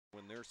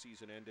when their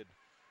season ended.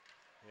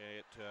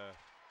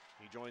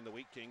 He joined the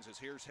Wheat Kings as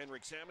here's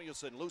Henrik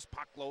Samuelsson. Loose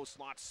puck, low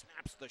slot,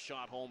 snaps the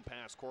shot home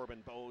past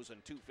Corbin Bowes,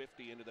 and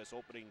 2:50 into this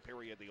opening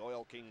period. The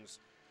Oil Kings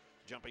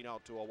jumping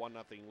out to a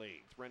 1-0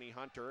 lead. Rennie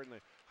Hunter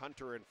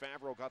and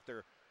Favreau got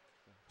their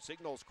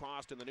signals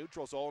crossed in the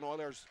neutral zone.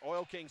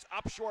 Oil Kings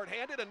up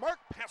short-handed, and Mark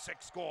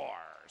Pysyk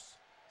scores.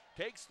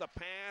 Takes the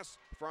pass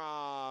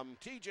from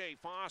TJ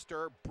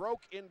Foster,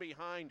 broke in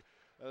behind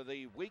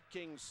the Wheat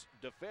Kings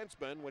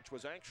defenseman, which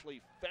was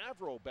actually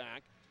Favreau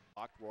back.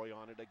 Roy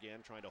on it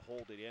again, trying to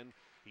hold it in.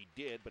 He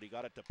did, but he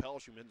got it to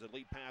Pelshimans. And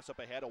lead pass up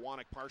ahead.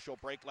 Awanek partial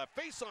break left.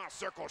 Face-off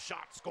circle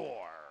shot,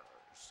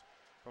 scores.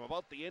 From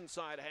about the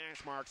inside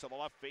hash marks of the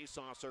left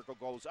face-off circle,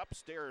 goes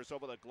upstairs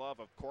over the glove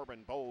of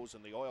Corbin Bowes,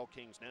 and the Oil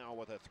Kings now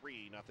with a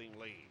 3-0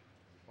 lead.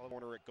 Well,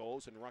 corner it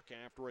goes, and Ruck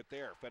after it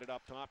there. Fed it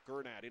up top,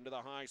 Gernat into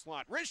the high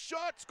slot. Wrist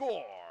shot,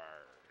 scores!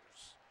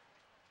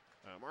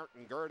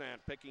 Martin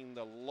Gernat picking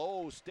the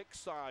low stick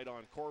side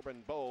on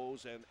Corbin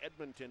Bowes, and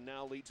Edmonton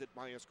now leads it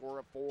by a score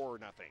of 4-0.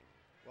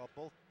 Well,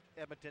 both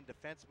Edmonton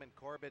defensemen,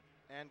 Corbett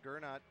and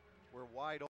Gernat, were wide open.